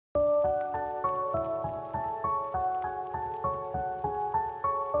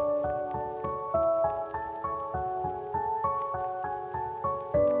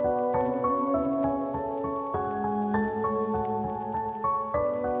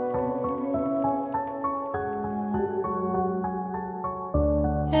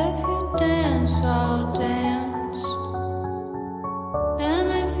dance, I'll dance.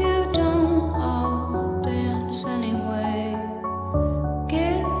 And if you don't, I'll dance anyway.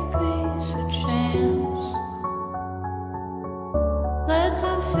 Give peace a chance. Let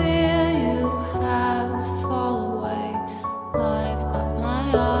the fear you have fall away. I've got my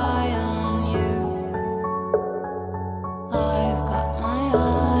eye on you. I've got my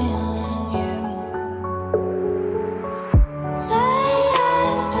eye on you. Say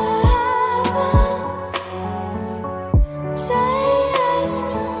yes to heaven. Say yes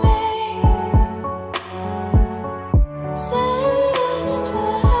to me. Say yes to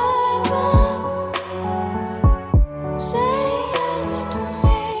heaven. Say yes to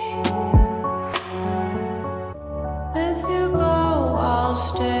me. If you go, I'll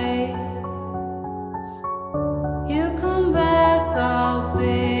stay. You come back, I'll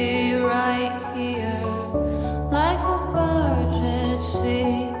be right here, like a bird at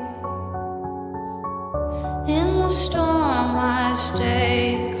sea. In the storm I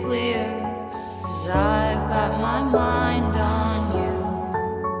stay clear, 'cause I've got my mind on you.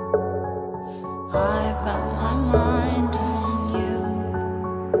 I've got my mind on you.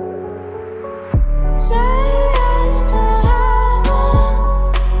 Say yes to heaven.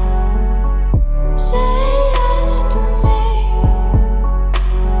 Say yes to me.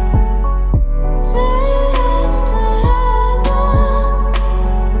 Say yes to heaven.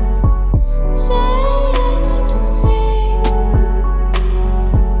 Say yes to me.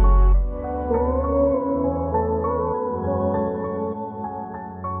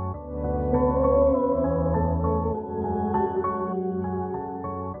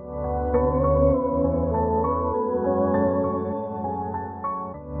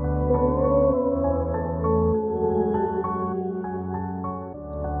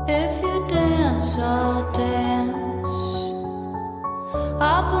 If you dance, I'll dance.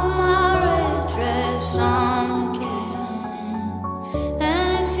 I'll put my red dress on again. And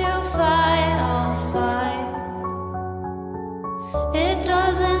if you fight, I'll fight. It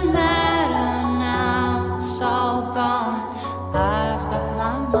doesn't matter now, it's all gone. I've got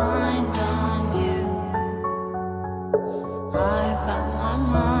my mind on you. I've got my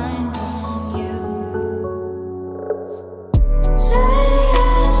mind on you. Say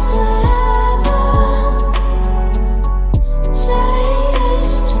yes to heaven. Say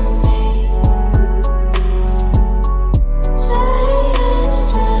yes to me. Say yes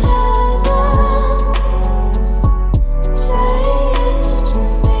to heaven. Say yes to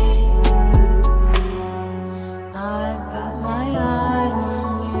me. I've got my eye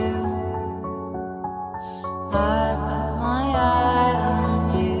on you. I've got my eye on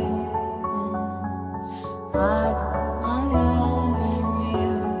you. I've